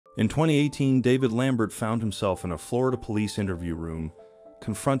In 2018, David Lambert found himself in a Florida police interview room,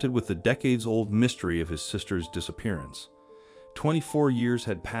 confronted with the decades-old mystery of his sister's disappearance. 24 years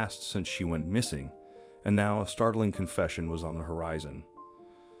had passed since she went missing, and now a startling confession was on the horizon.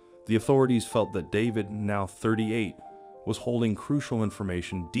 The authorities felt that David, now 38, was holding crucial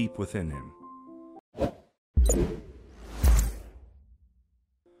information deep within him.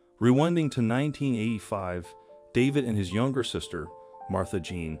 Rewinding to 1985, David and his younger sister, Martha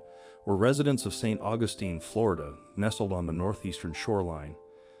Jean, were residents of St. Augustine, Florida, nestled on the northeastern shoreline.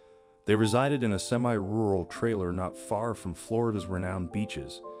 They resided in a semi-rural trailer not far from Florida's renowned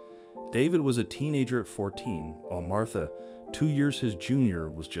beaches. David was a teenager at 14, while Martha, 2 years his junior,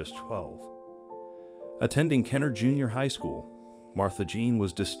 was just 12. Attending Kenner Junior High School, Martha Jean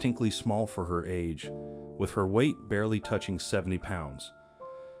was distinctly small for her age, with her weight barely touching 70 pounds.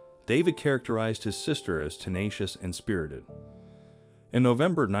 David characterized his sister as tenacious and spirited. In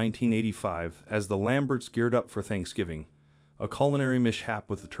November 1985, as the Lamberts geared up for Thanksgiving, a culinary mishap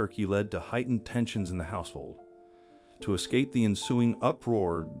with the turkey led to heightened tensions in the household. To escape the ensuing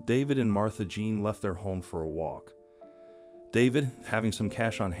uproar, David and Martha Jean left their home for a walk. David, having some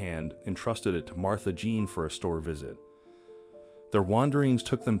cash on hand, entrusted it to Martha Jean for a store visit. Their wanderings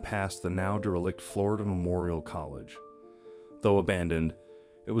took them past the now derelict Florida Memorial College. Though abandoned,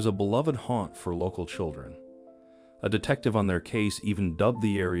 it was a beloved haunt for local children. A detective on their case even dubbed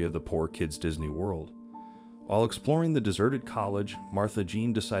the area the poor kids' Disney World. While exploring the deserted college, Martha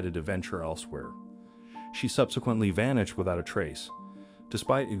Jean decided to venture elsewhere. She subsequently vanished without a trace.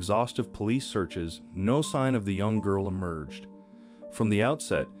 Despite exhaustive police searches, no sign of the young girl emerged. From the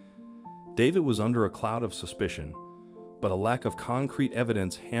outset, David was under a cloud of suspicion, but a lack of concrete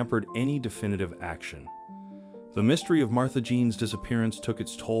evidence hampered any definitive action. The mystery of Martha Jean's disappearance took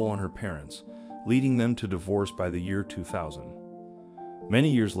its toll on her parents, leading them to divorce by the year 2000.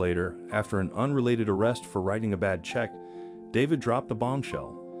 Many years later, after an unrelated arrest for writing a bad check, David dropped a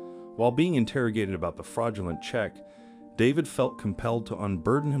bombshell. While being interrogated about the fraudulent check, David felt compelled to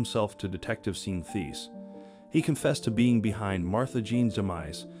unburden himself to detective scene thieves. He confessed to being behind Martha Jean's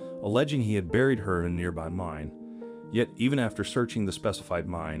demise, alleging he had buried her in a nearby mine. Yet, even after searching the specified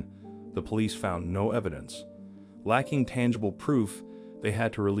mine, the police found no evidence. Lacking tangible proof, they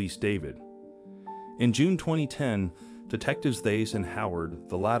had to release David. In June 2010, Detectives Thays and Howard,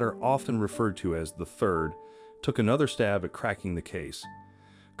 the latter often referred to as the Third, took another stab at cracking the case.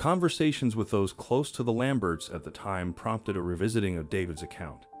 Conversations with those close to the Lamberts at the time prompted a revisiting of David's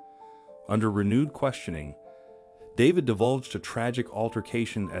account. Under renewed questioning, David divulged a tragic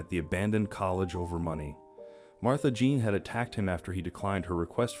altercation at the abandoned college over money. Martha Jean had attacked him after he declined her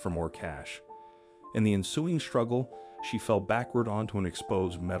request for more cash. In the ensuing struggle, she fell backward onto an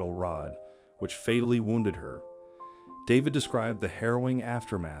exposed metal rod, which fatally wounded her. David described the harrowing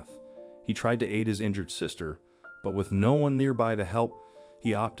aftermath. He tried to aid his injured sister, but with no one nearby to help,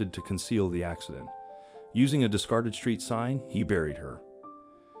 he opted to conceal the accident. Using a discarded street sign, he buried her.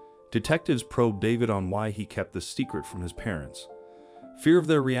 Detectives probed David on why he kept this secret from his parents. Fear of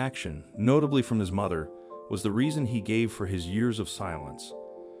their reaction, notably from his mother, was the reason he gave for his years of silence.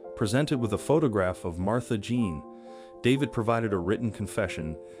 Presented with a photograph of Martha Jean, David provided a written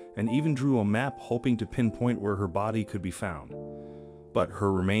confession and even drew a map hoping to pinpoint where her body could be found. But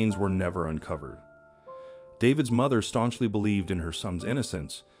her remains were never uncovered. David's mother staunchly believed in her son's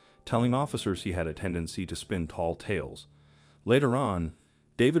innocence, telling officers he had a tendency to spin tall tales. Later on,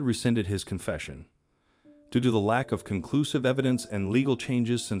 David rescinded his confession. Due to the lack of conclusive evidence and legal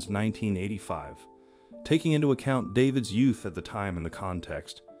changes since 1985, taking into account David's youth at the time and the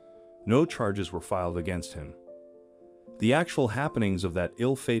context, no charges were filed against him. The actual happenings of that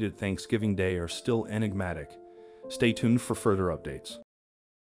ill-fated Thanksgiving Day are still enigmatic. Stay tuned for further updates.